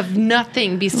Yes. off of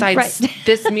nothing besides Right.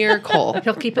 this miracle.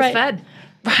 He'll keep us fed.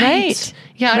 Right.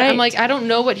 Yeah, Right. I'm like, I don't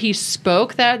know what he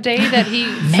spoke that day that he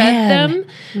fed them,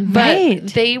 but Right.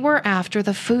 they were after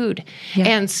the food. Yeah.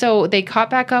 And so they caught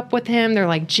back up with him. They're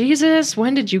like, Jesus,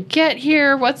 when did you get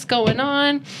here? What's going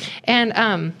on?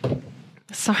 And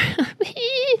sorry,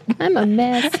 I'm a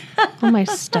mess. All my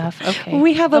stuff. Okay.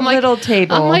 We have a I'm like- little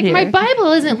table I'm like, here. my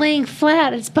Bible isn't laying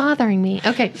flat. It's bothering me.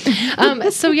 Okay.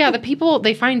 So the people,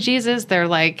 they find Jesus. They're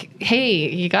like, hey,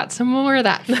 you got some more of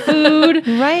that food?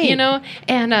 Right.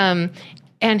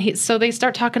 So they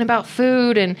start talking about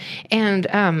food and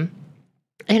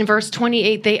in verse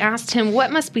 28, they asked him,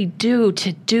 what must we do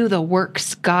to do the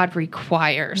works God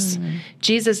requires?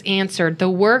 Jesus answered, the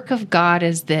work of God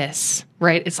is this,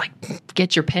 right? It's like,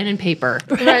 get your pen and paper.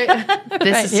 Right.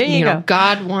 This Here is, you go.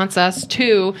 God wants us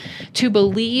to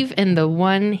believe in the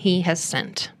one he has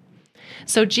sent.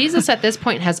 So Jesus at this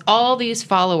point has all these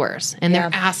followers, and they're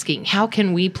Yeah. asking, how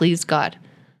can we please God?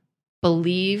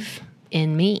 Believe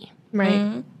in me.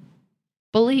 Right.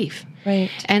 Believe. Right.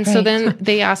 And so then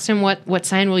they asked him, what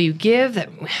sign will you give?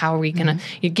 How are we going to,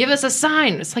 you give us a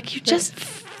sign. It's like, you just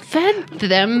fed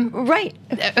them. Right.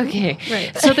 Okay.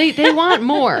 Right. So they want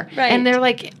more. Right. And they're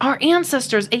like, our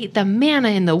ancestors ate the manna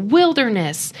in the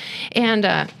wilderness. And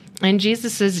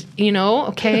Jesus says,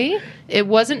 okay, it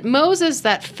wasn't Moses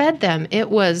that fed them. It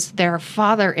was their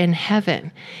Father in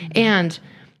heaven. And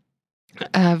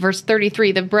verse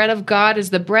 33, the bread of God is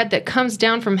the bread that comes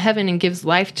down from heaven and gives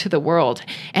life to the world.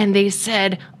 And they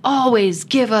said, always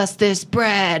give us this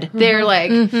bread. They're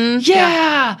like,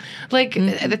 yeah. Like,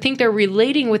 I think they're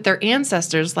relating with their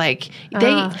ancestors. Like,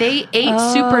 they ate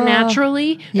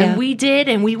supernaturally, Yeah. and we did,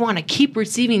 and we want to keep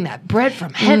receiving that bread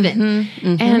from heaven.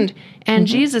 And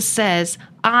Jesus says,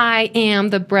 I am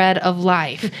the bread of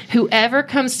life. Whoever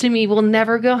comes to me will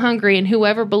never go hungry, and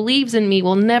whoever believes in me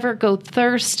will never go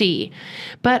thirsty.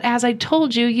 But as I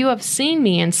told you, you have seen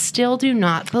me and still do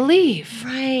not believe.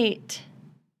 Right.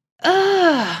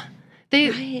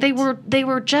 They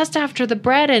were just after the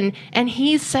bread, and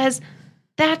he says,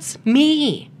 that's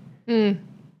me.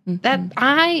 That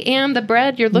I am the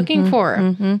bread you're looking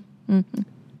for.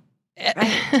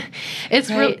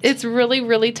 It's really,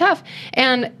 really tough.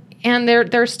 And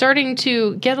they're starting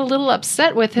to get a little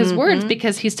upset with his words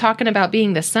because he's talking about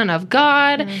being the Son of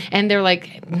God, and they're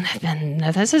like,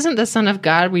 no, this isn't the Son of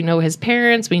God. We know his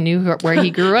parents. We knew where he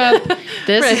grew up.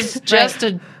 This is just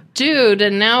a dude,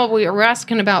 and now we're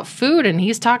asking about food, and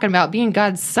he's talking about being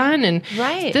God's son, and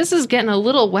this is getting a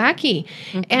little wacky.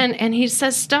 And he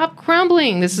says, stop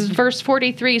grumbling. This is verse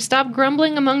 43. Stop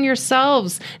grumbling among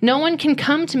yourselves. No one can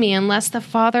come to me unless the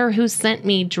Father who sent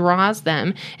me draws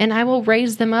them, and I will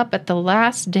raise them up at the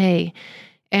last day.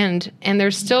 And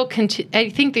there's still, I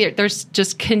think there's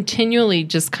just continually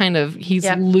just kind of, he's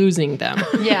losing them.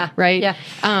 Yeah. Right? Yeah.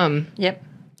 Yep.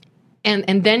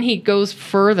 And then he goes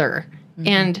further.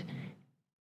 And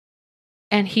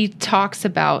he talks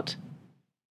about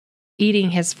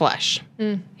eating his flesh.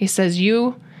 He says,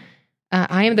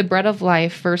 I am the bread of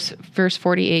life, verse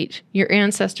 48. Your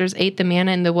ancestors ate the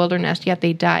manna in the wilderness, yet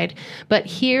they died. But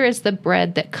here is the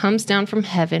bread that comes down from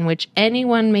heaven, which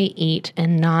anyone may eat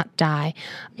and not die.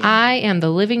 I am the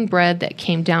living bread that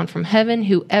came down from heaven.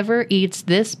 Whoever eats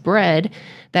this bread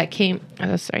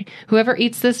whoever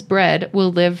eats this bread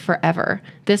will live forever.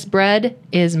 This bread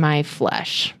is my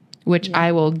flesh, which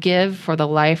I will give for the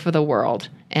life of the world.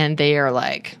 And they are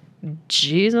like,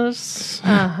 Jesus,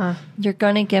 you're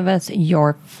going to give us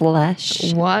your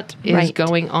flesh. What is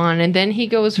going on? And then he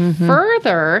goes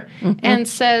further and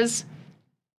says,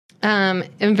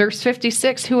 in verse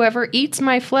 56, whoever eats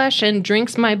my flesh and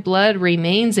drinks my blood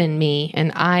remains in me,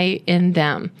 and I in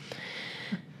them.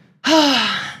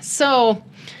 So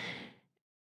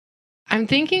I'm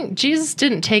thinking Jesus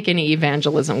didn't take any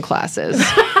evangelism classes.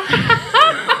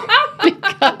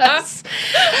 Because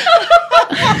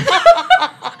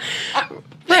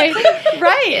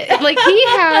right. Like, he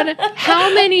had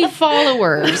how many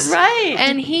followers? Right.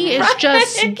 And he is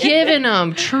just giving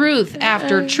them truth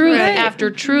after truth after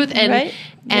truth.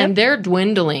 And they're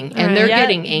dwindling and they're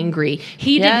getting angry.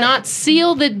 He did not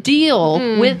seal the deal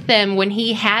with them when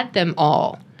he had them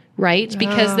all. Right?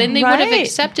 Because then they would have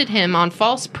accepted him on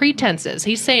false pretenses.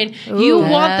 He's saying, you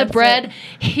want the bread?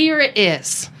 Here it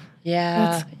is.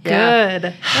 Yeah. That's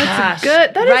good. That's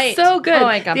good. That is so good. Oh,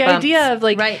 I got the bumps. idea of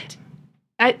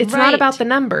it's not about the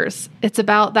numbers. It's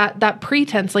about that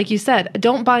pretense, like you said.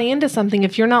 Don't buy into something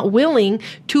if you're not willing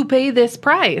to pay this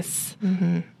price.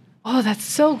 Oh, that's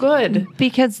so good.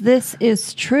 Because this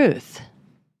is truth.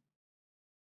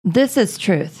 This is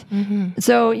truth.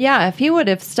 So, if he would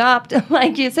have stopped,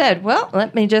 like you said, well,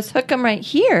 let me just hook him right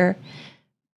here.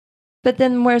 But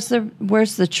then where's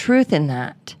the truth in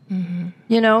that?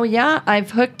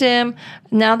 I've hooked him.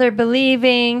 Now they're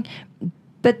believing,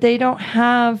 but they don't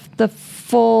have the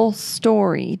full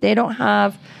story. They don't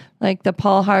have like the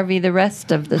Paul Harvey, the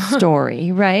rest of the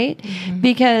story, right?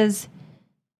 Because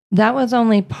that was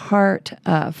only part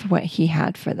of what he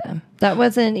had for them. That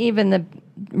wasn't even the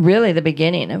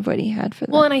beginning of what he had for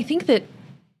them. Well, and I think that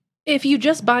if you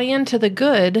just buy into the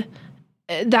good,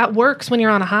 that works when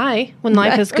you're on a high, when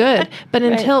life is good.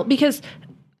 But because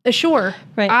sure,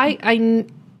 I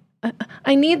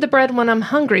need the bread when I'm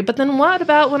hungry, but then what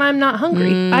about when I'm not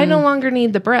hungry? I no longer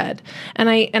need the bread. And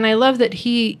I love that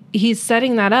he's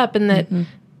setting that up, and that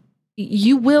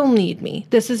you will need me.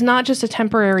 This is not just a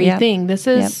temporary thing. This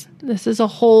is a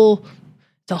whole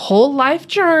life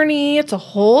journey. It's a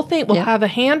whole thing. We'll have a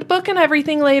handbook and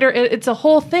everything later. It's a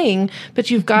whole thing, but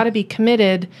you've got to be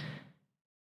committed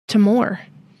to more.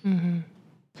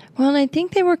 Well, and I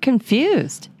think they were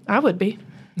confused. I would be.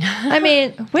 I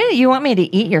mean, wait, you want me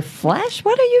to eat your flesh?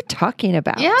 What are you talking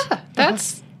about? Yeah,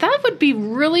 that would be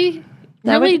really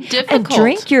difficult. And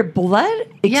drink your blood?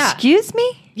 Excuse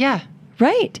me? Yeah.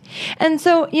 Right. And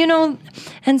so,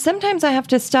 and sometimes I have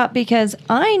to stop because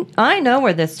I know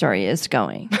where this story is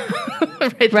going.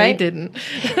 Right? They didn't.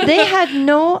 They had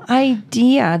no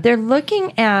idea. They're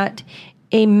looking at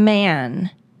a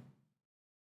man,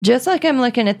 just like I'm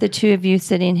looking at the two of you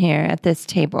sitting here at this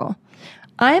table.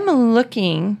 I'm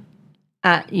looking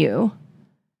at you,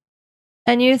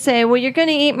 and you say, well, you're going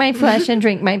to eat my flesh and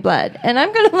drink my blood. And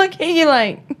I'm going to look at you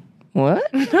like,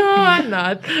 what? No, I'm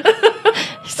not.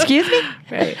 Excuse me?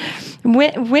 Right.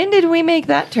 When did we make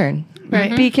that turn?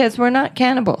 Right. Because we're not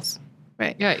cannibals.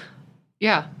 Right.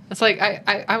 Yeah. It's like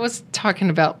I was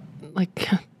talking about like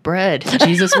bread,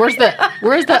 Jesus? Where's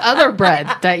the other bread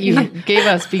that you gave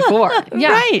us before?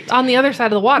 Yeah. Right. On the other side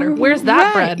of the water. Where's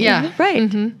that bread? Yeah.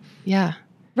 Right. Yeah.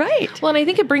 Right. Well, and I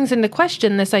think it brings into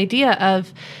question this idea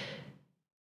of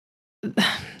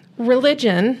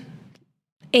religion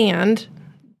and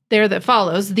there that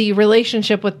follows the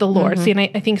relationship with the Lord. See, and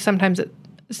I think sometimes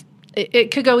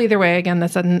it could go either way. Again,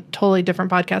 that's a totally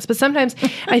different podcast. But sometimes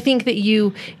I think that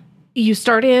you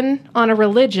start in on a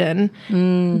religion,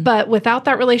 but without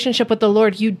that relationship with the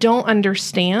Lord, you don't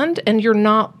understand, and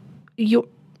you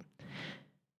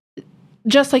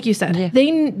just like you said,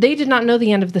 they did not know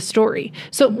the end of the story.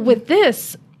 So with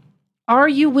this, are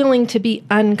you willing to be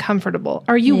uncomfortable?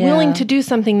 Are you willing to do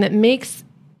something that makes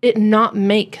it not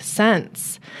make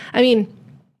sense? I mean,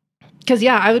 because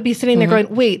I would be sitting there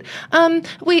going, wait,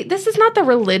 this is not the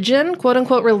religion, quote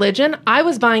unquote religion I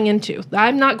was buying into.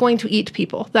 I'm not going to eat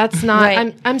people. That's not,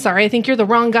 Right. I'm sorry. I think you're the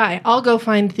wrong guy. I'll go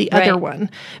find the other one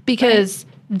because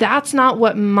that's not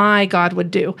what my God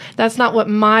would do. That's not what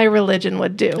my religion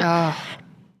would do. Oh,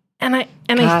 And I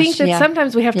Gosh, think that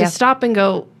sometimes we have to stop and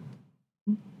go,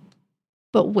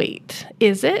 but wait,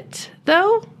 is it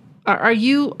though? Are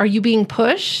you being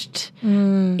pushed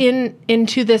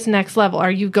into this next level?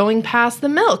 Are you going past the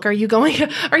milk? Are you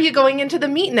going into the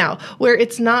meat now, where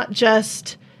it's not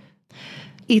just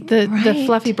eat the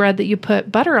fluffy bread that you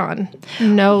put butter on?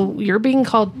 No, you're being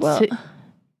called to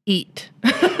eat.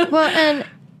 Well,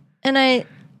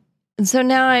 so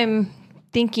now I'm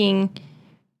thinking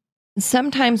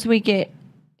sometimes we get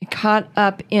caught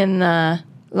up in the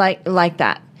like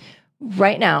that.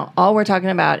 Right now, all we're talking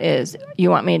about is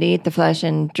you want me to eat the flesh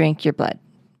and drink your blood,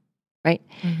 right?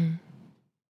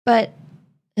 But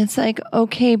it's like,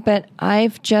 okay, but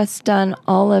I've just done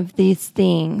all of these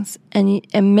things, and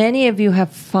many of you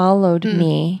have followed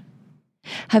me.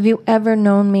 Have you ever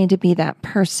known me to be that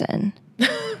person?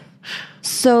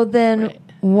 So then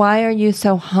why are you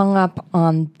so hung up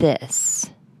on this?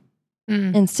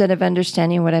 Instead of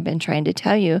understanding what I've been trying to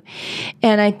tell you.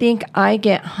 And I think I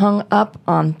get hung up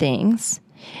on things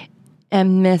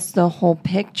and miss the whole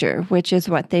picture, which is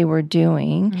what they were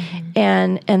doing.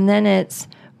 And then it's,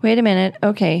 wait a minute,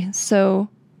 okay, so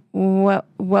what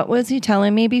was he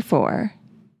telling me before?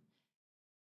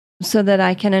 So that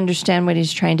I can understand what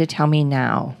he's trying to tell me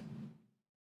now.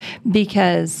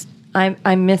 Because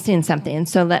I'm missing something.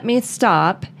 So let me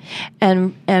stop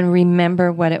and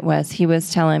remember what it was he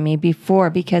was telling me before,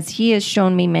 because he has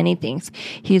shown me many things.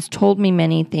 He's told me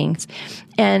many things.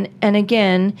 And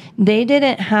again, they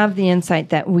didn't have the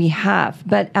insight that we have.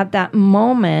 But at that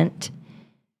moment,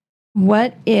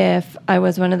 what if I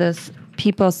was one of those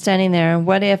people standing there?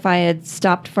 What if I had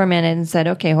stopped for a minute and said,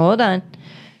 okay, hold on.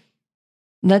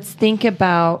 Let's think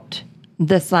about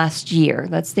this last year.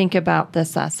 Let's think about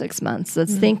this last 6 months.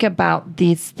 Let's think about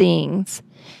these things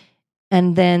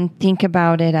and then think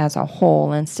about it as a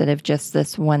whole instead of just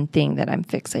this one thing that I'm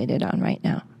fixated on right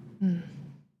now.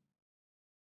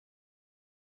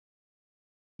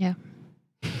 yeah.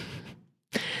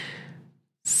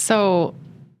 So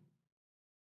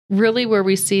really where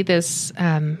we see this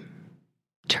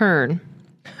turn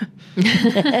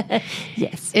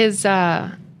Yes. is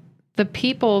the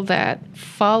people that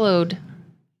followed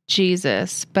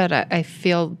Jesus, but I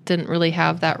feel didn't really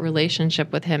have that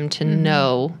relationship with him to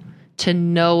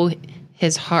know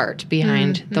his heart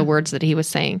behind the words that he was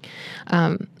saying.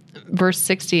 Verse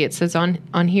 60, it says,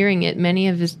 on hearing it, many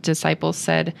of his disciples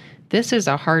said, "This is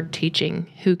a hard teaching.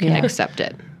 Who can accept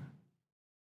it?"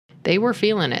 They were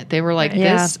feeling it. They were like,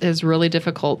 this is really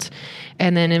difficult.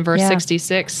 And then in verse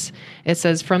 66, it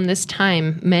says, from this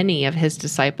time, many of his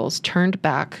disciples turned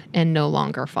back and no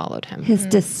longer followed him. His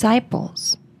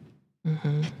disciples,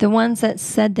 the ones that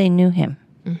said they knew him,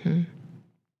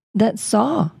 that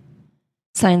saw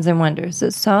signs and wonders,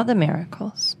 that saw the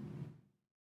miracles,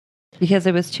 because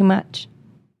it was too much.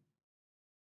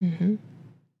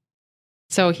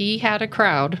 So he had a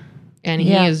crowd, and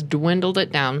he has dwindled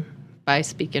it down by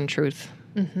speaking truth.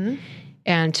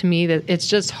 And to me, that it's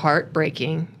just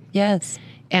heartbreaking. Yes.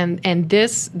 And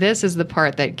this is the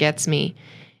part that gets me,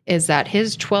 is that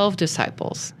his 12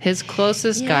 disciples, his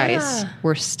closest guys,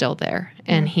 were still there.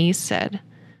 And he said,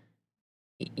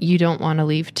 "You don't want to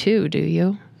leave too, do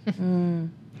you?"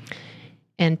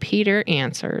 And Peter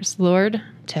answers, "Lord,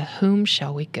 to whom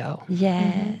shall we go?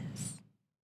 Yes.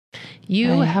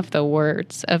 You have the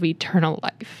words of eternal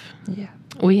life. Yeah.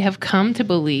 We have come to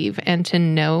believe and to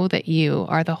know that you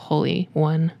are the Holy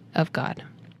One of God."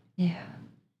 Yeah.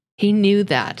 He knew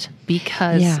that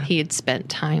because he had spent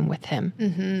time with him.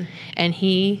 And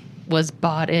he was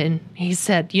bought in. He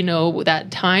said,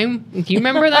 that time, do you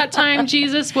remember that time,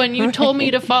 Jesus, when you told me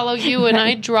to follow you and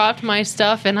I dropped my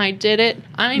stuff and I did it?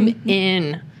 I'm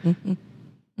in.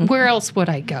 Where else would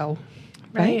I go?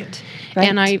 Right.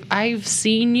 And I've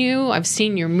seen you. I've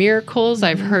seen your miracles.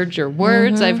 I've heard your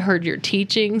words. I've heard your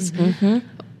teachings.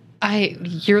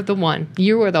 You're the one.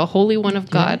 You are the Holy One of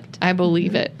God. I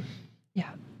believe it. Yeah.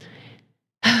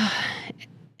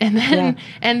 And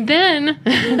then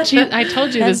I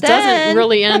told you this doesn't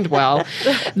really end well.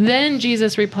 Then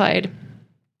Jesus replied,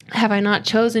 "Have I not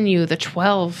chosen you, the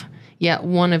 12, yet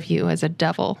one of you as a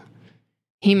devil?"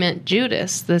 He meant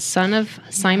Judas, the son of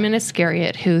Simon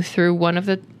Iscariot, who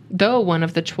though one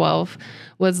of the 12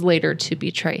 was later to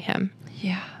betray him.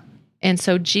 Yeah. And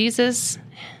so Jesus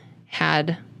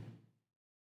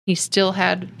still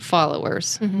had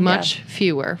followers, much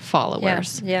fewer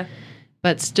followers. Yeah.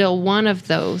 But still one of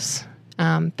those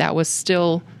that was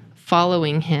still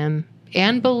following him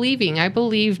and believing. I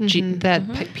believe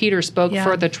that Peter spoke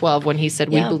for the 12 when he said,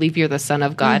 "We believe you're the Son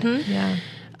of God." Yeah.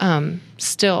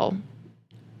 Still,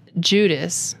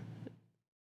 Judas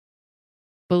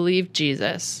believed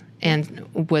Jesus and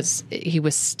was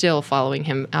still following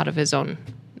him out of his own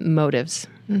motives.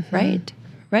 Right.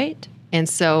 And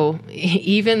so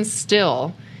even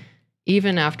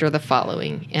after the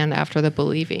following and after the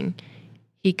believing,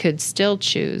 he could still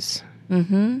choose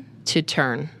to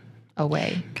turn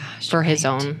away for his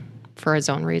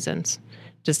own reasons,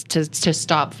 just to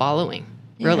stop following.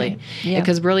 Really,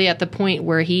 because really at the point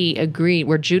where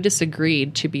Judas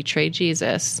agreed to betray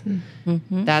Jesus,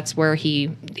 that's where he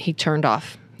turned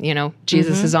off.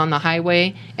 Jesus is on the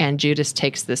highway, and Judas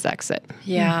takes this exit.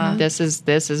 Yeah, this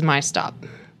is my stop.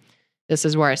 This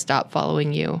is where I stop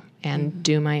following you and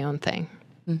do my own thing.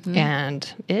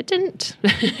 And it didn't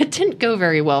go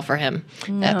very well for him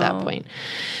at that point.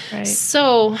 Right.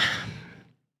 So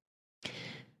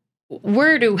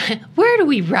where do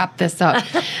we wrap this up?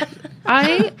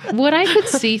 What I could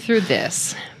see through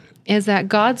this is that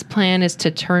God's plan is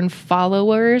to turn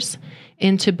followers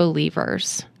into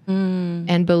believers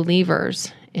and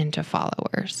believers into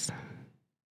followers.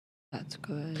 That's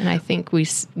good. And I think we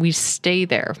stay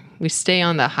there. We stay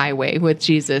on the highway with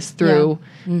Jesus through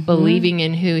believing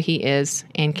in who he is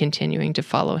and continuing to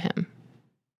follow him.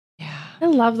 Yeah. I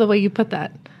love the way you put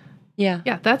that. Yeah.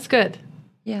 Yeah, that's good.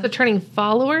 Yeah. So turning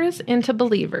followers into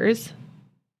believers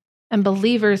and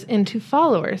believers into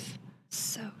followers.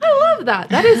 So I love that.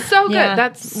 That is so good. Yeah,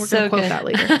 We're so going to quote good. that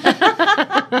later.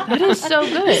 That is so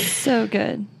good. So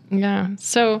good. Yeah.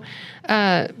 So,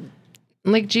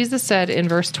 like Jesus said in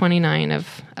verse 29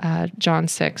 of John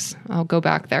 6, I'll go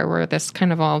back there where this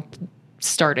kind of all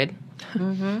started.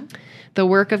 The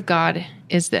work of God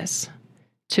is this,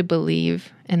 to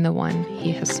believe in the one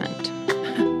he has sent.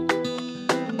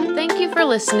 Thank you for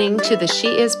listening to the She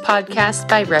Is podcast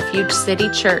by Refuge City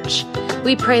Church.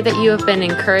 We pray that you have been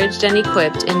encouraged and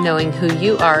equipped in knowing who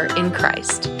you are in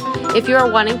Christ. If you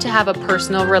are wanting to have a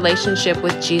personal relationship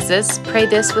with Jesus, pray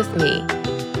this with me.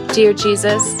 Dear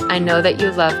Jesus, I know that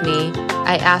you love me.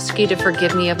 I ask you to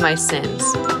forgive me of my sins.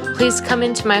 Please come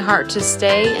into my heart to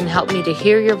stay and help me to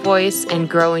hear your voice and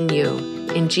grow in you.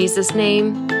 In Jesus'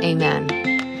 name, amen.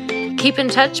 Keep in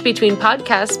touch between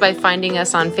podcasts by finding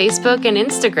us on Facebook and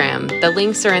Instagram. The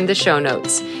links are in the show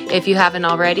notes. If you haven't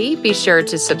already, be sure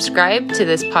to subscribe to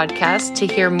this podcast to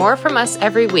hear more from us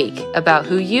every week about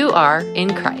who you are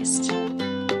in Christ.